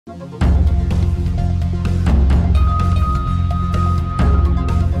नमस्कार,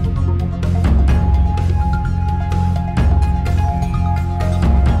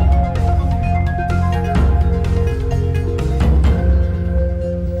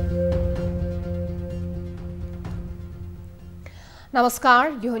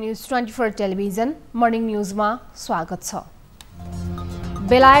 यो न्यूज24 television morning न्यूजमा स्वागत छ।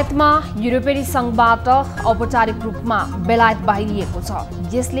 बेलायतमा युरोपेली संघबाट औपचारिक रूपमा बेलायत बाहिरिएको छ,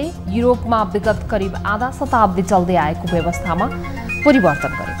 यसले युरोपमा विगत करिब आधा शताब्दी चल्दै आएको व्यवस्थामा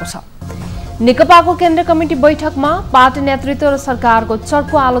परिवर्तन गरेको छ। नेकपाको केन्द्रीय कमिटी बैठकमा पार्टी नेतृत्व र सरकारको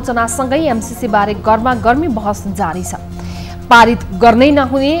चर्को आलोचनासँगै एमसीसी बारे गर्मागर्मी बहस जारी छ। पारित गर्नै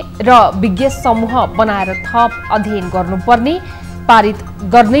नहुने र विज्ञ समूह बनाएर थप अध्ययन गर्नुपर्ने, पारित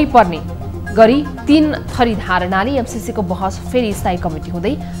गर्नै पर्ने गरी 3 थरी धारणाले एमसीसीको बहस फेरि स्थायी कमिटी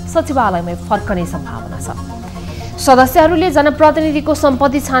हुँदै सचिवालयमै फर्कने सम्भावना छ। सदस्यहरूले जनप्रतिनिधिको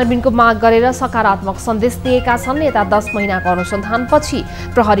सम्पत्ति छानबिनको माग गरेर सकारात्मक सन्देश दिएका छन्। यता 10 महिनाको अनुसन्धानपछि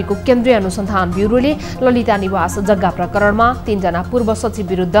प्रहरीको केन्द्रीय अनुसन्धान ब्युरोले ललिता निवास जग्गा प्रकरणमा 3 जना पूर्व सचिव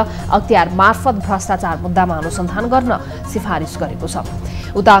विरुद्ध अख्तियार मार्फत भ्रष्टाचार मुद्दामा अनुसन्धान गर्न सिफारिस गरेको छ।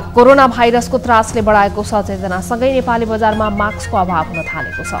 उता कोरोना भाइरसको त्रासले बढाएको सचेतनासँगै नेपाली बजारमा मास्कको अभाव हुन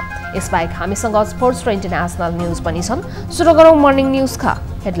थालेको छ। यसबाहेक हामीसँग स्पोर्ट्स र इन्टरनेसनल न्यूज पनि छन्। सुरु गरौँ मर्निङ न्यूजका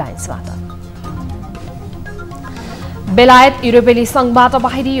हेडलाइन्सबाट। बेलायत युरोपेली संघबाट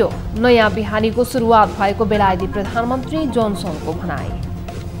बाहिरियो, नयाँ बिहानीको सुरुवात भएको बेलायती प्रधानमन्त्री जोन्सनको भनाई।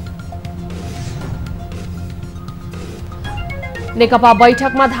 नेकपा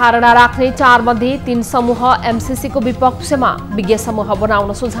बैठकमा धारणा राख्ने 4 मध्ये 3 समूह एमसीसीको विपक्षमा, विज्ञ समूह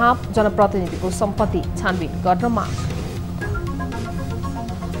बनाउन सुझाव, जनप्रतिनिधिको सम्पत्ति छानबिन गर्न माग।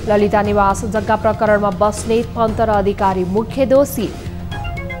 ललिता निवास जग्गा प्रकरणमा बस्नेत पन्त र अधिकारी मुख्य दोषी,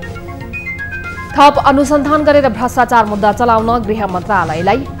 थप अनुसन्धान गरेर भ्रष्टाचार मुद्दा चलाउन गृह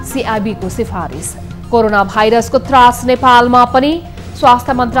मन्त्रालयलाई सीआईबीको सिफारिस। कोरोना भाइरसको त्रास नेपालमा पनि,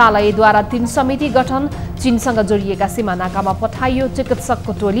 स्वास्थ्य मन्त्रालयद्वारा 3 समिति गठन। चीनसँग जोडिएका सीमा नाकामा पठाइयो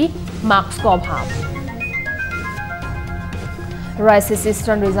चिकित्सकको टोली, मास्कको अभाव। र एसएस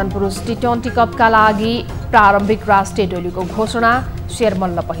इस्टर्न रिजन पुरुष टी20 कपका लागि प्रारम्भिक राष्ट्रिय टोलीको घोषणा।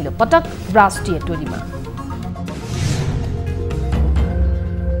 शेरमल्ल पहिलो पटक राष्ट्रिय टोलीमा।